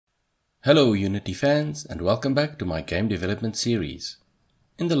Hello Unity fans and welcome back to my game development series.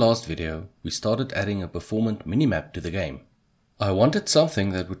 In the last video, we started adding a performant minimap to the game. I wanted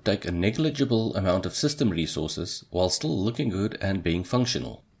something that would take a negligible amount of system resources while still looking good and being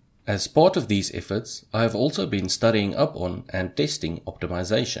functional. As part of these efforts, I have also been studying up on and testing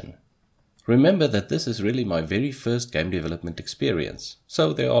optimization. Remember that this is really my very first game development experience,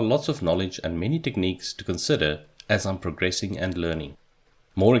 so there are lots of knowledge and many techniques to consider as I'm progressing and learning.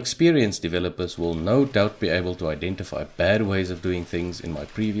 More experienced developers will no doubt be able to identify bad ways of doing things in my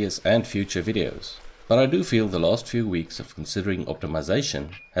previous and future videos, but I do feel the last few weeks of considering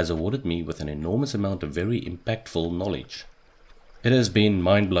optimization has awarded me with an enormous amount of very impactful knowledge. It has been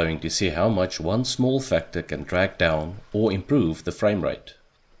mind-blowing to see how much one small factor can drag down or improve the frame rate.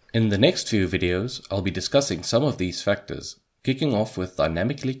 In the next few videos, I'll be discussing some of these factors, kicking off with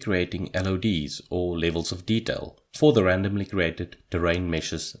dynamically creating LODs or levels of detail for the randomly created terrain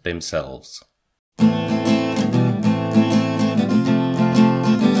meshes themselves.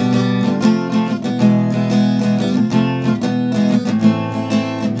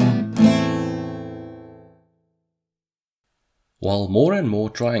 While more and more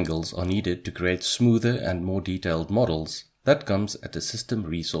triangles are needed to create smoother and more detailed models, that comes at a system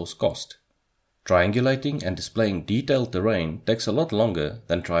resource cost. Triangulating and displaying detailed terrain takes a lot longer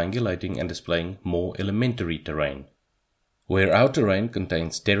than triangulating and displaying more elementary terrain. Where our terrain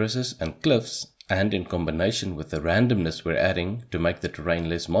contains terraces and cliffs, and in combination with the randomness we're adding to make the terrain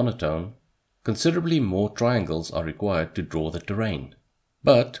less monotone, considerably more triangles are required to draw the terrain.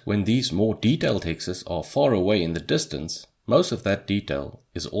 But when these more detailed hexes are far away in the distance, most of that detail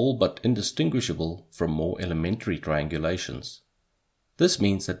is all but indistinguishable from more elementary triangulations. This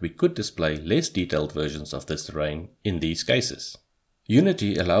means that we could display less detailed versions of this terrain in these cases.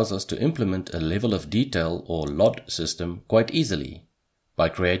 Unity allows us to implement a level of detail or LOD system quite easily by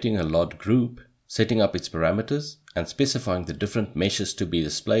creating a LOD group, setting up its parameters, and specifying the different meshes to be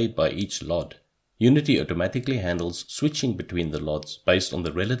displayed by each LOD. Unity automatically handles switching between the LODs based on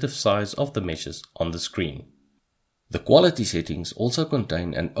the relative size of the meshes on the screen. The quality settings also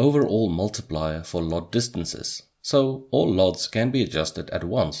contain an overall multiplier for LOD distances, so all LODs can be adjusted at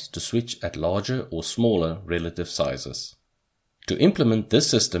once to switch at larger or smaller relative sizes. To implement this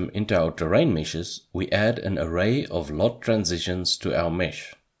system into our terrain meshes, we add an array of LOD transitions to our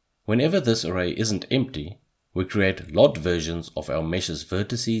mesh. Whenever this array isn't empty, we create LOD versions of our mesh's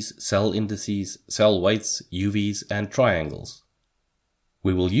vertices, cell indices, cell weights, UVs, and triangles.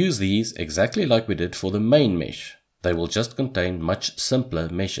 We will use these exactly like we did for the main mesh. They will just contain much simpler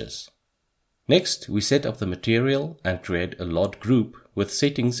meshes. Next, we set up the material and create a LOD group with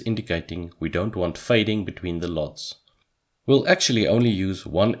settings indicating we don't want fading between the LODs. We'll actually only use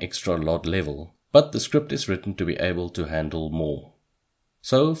one extra LOD level, but the script is written to be able to handle more.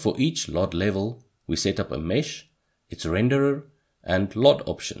 So for each LOD level, we set up a mesh, its renderer, and LOD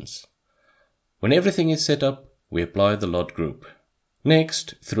options. When everything is set up, we apply the LOD group.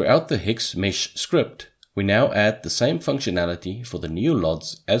 Next, throughout the hex mesh script, we now add the same functionality for the new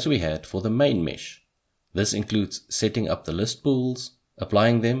LODs as we had for the main mesh. This includes setting up the list pools,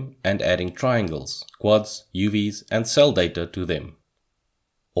 applying them, and adding triangles, quads, UVs, and cell data to them.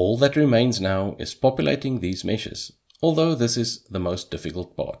 All that remains now is populating these meshes, although this is the most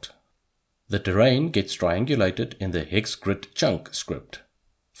difficult part. The terrain gets triangulated in the hex grid chunk script.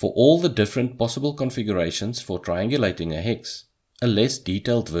 For all the different possible configurations for triangulating a hex, a less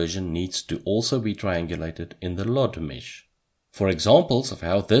detailed version needs to also be triangulated in the LOD mesh. For examples of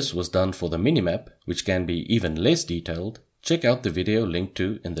how this was done for the minimap, which can be even less detailed, check out the video linked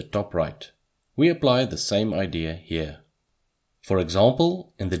to in the top right. We apply the same idea here. For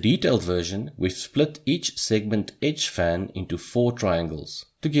example, in the detailed version, we've split each segment edge fan into 4 triangles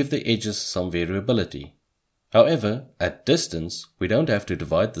to give the edges some variability. However, at distance, we don't have to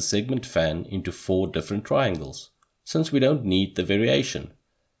divide the segment fan into 4 different triangles, since we don't need the variation,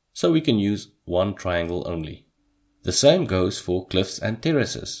 so we can use one triangle only. The same goes for cliffs and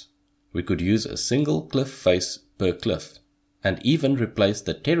terraces. We could use a single cliff face per cliff, and even replace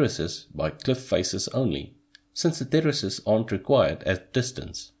the terraces by cliff faces only, since the terraces aren't required at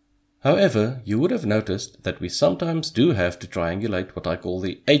distance. However, you would have noticed that we sometimes do have to triangulate what I call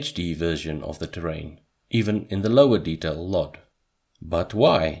the HD version of the terrain, even in the lower detail LOD. But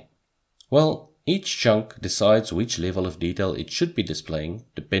why? Well, each chunk decides which level of detail it should be displaying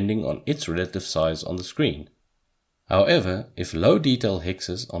depending on its relative size on the screen. However, if low detail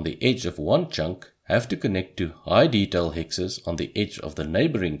hexes on the edge of one chunk have to connect to high detail hexes on the edge of the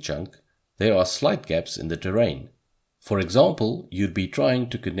neighboring chunk, there are slight gaps in the terrain. For example, you'd be trying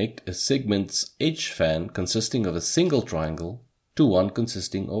to connect a segment's edge fan consisting of a single triangle to one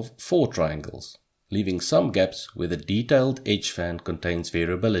consisting of 4 triangles, leaving some gaps where the detailed edge fan contains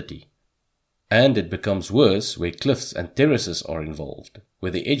variability. And it becomes worse where cliffs and terraces are involved,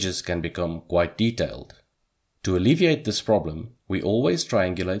 where the edges can become quite detailed. To alleviate this problem, we always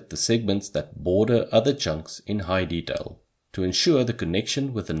triangulate the segments that border other chunks in high detail, to ensure the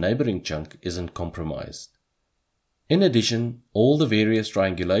connection with the neighboring chunk isn't compromised. In addition, all the various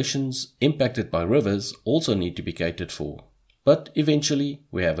triangulations impacted by rivers also need to be catered for, but eventually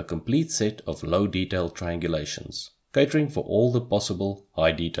we have a complete set of low detail triangulations, catering for all the possible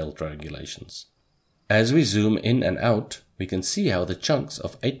high detail triangulations. As we zoom in and out, we can see how the chunks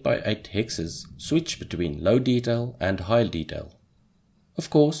of 8x8 hexes switch between low detail and high detail. Of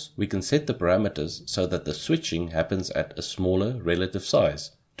course, we can set the parameters so that the switching happens at a smaller relative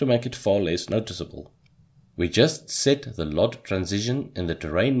size to make it far less noticeable. We just set the LOD transition in the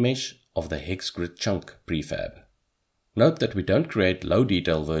terrain mesh of the hex grid chunk prefab. Note that we don't create low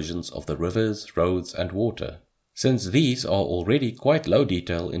detail versions of the rivers, roads and water, since these are already quite low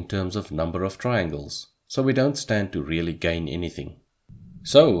detail in terms of number of triangles, so we don't stand to really gain anything.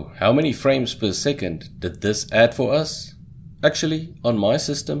 So, how many frames per second did this add for us? Actually, on my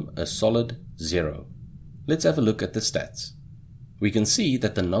system, a solid 0. Let's have a look at the stats. We can see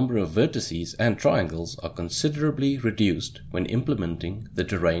that the number of vertices and triangles are considerably reduced when implementing the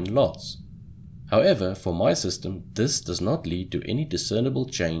terrain LODs. However, for my system, this does not lead to any discernible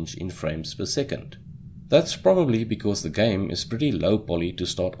change in frames per second. That's probably because the game is pretty low poly to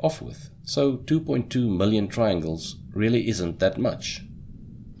start off with, so 2.2 million triangles really isn't that much.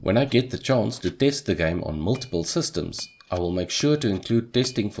 When I get the chance to test the game on multiple systems, I will make sure to include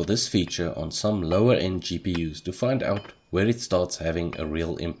testing for this feature on some lower end GPUs to find out where it starts having a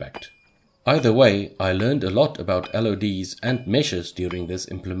real impact. Either way, I learned a lot about LODs and meshes during this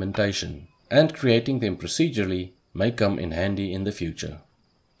implementation, and creating them procedurally may come in handy in the future.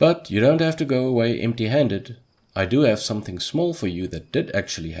 But you don't have to go away empty-handed. I do have something small for you that did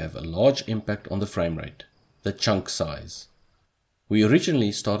actually have a large impact on the frame rate: the chunk size. We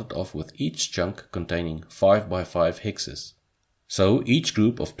originally started off with each chunk containing 5x5 hexes. So each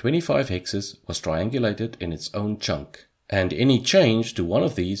group of 25 hexes was triangulated in its own chunk, and any change to one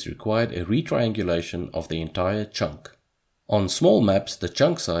of these required a retriangulation of the entire chunk. On small maps, the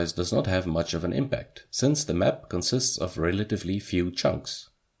chunk size does not have much of an impact, since the map consists of relatively few chunks.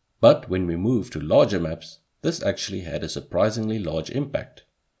 But when we move to larger maps, this actually had a surprisingly large impact.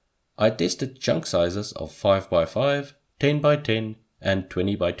 I tested chunk sizes of 5x5, 10x10 and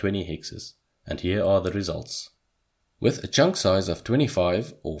 20x20 hexes, and here are the results. With a chunk size of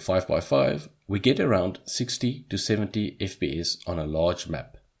 25 or 5x5, we get around 60 to 70 FPS on a large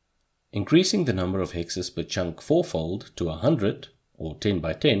map. Increasing the number of hexes per chunk fourfold to 100 or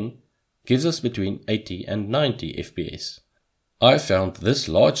 10x10 gives us between 80 and 90 FPS. I found this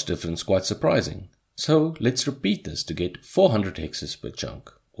large difference quite surprising, so let's repeat this to get 400 hexes per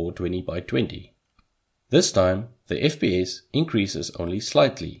chunk or 20x20. This time the FPS increases only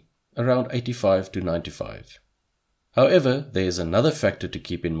slightly, around 85 to 95. However, there is another factor to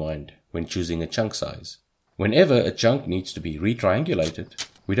keep in mind when choosing a chunk size. Whenever a chunk needs to be retriangulated,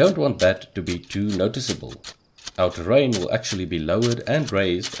 we don't want that to be too noticeable. Our terrain will actually be lowered and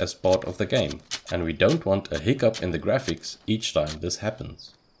raised as part of the game, and we don't want a hiccup in the graphics each time this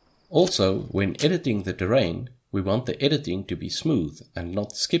happens. Also, when editing the terrain, we want the editing to be smooth and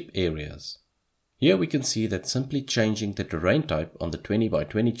not skip areas. Here we can see that simply changing the terrain type on the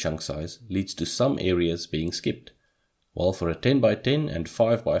 20x20 chunk size leads to some areas being skipped, while for a 10x10 and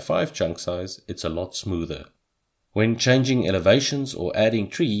 5x5 chunk size it's a lot smoother. When changing elevations or adding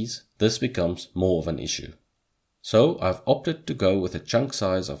trees, this becomes more of an issue. So I've opted to go with a chunk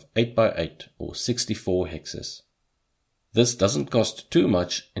size of 8x8 or 64 hexes. This doesn't cost too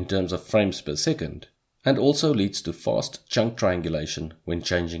much in terms of frames per second, and also leads to fast chunk triangulation when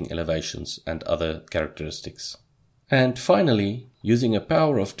changing elevations and other characteristics. And finally, using a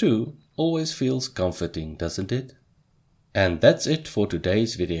power of 2 always feels comforting, doesn't it? And that's it for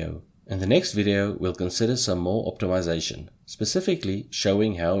today's video. In the next video, we'll consider some more optimization, specifically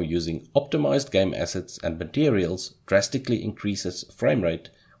showing how using optimized game assets and materials drastically increases frame rate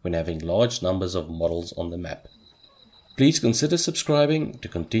when having large numbers of models on the map. Please consider subscribing to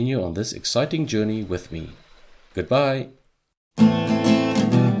continue on this exciting journey with me. Goodbye.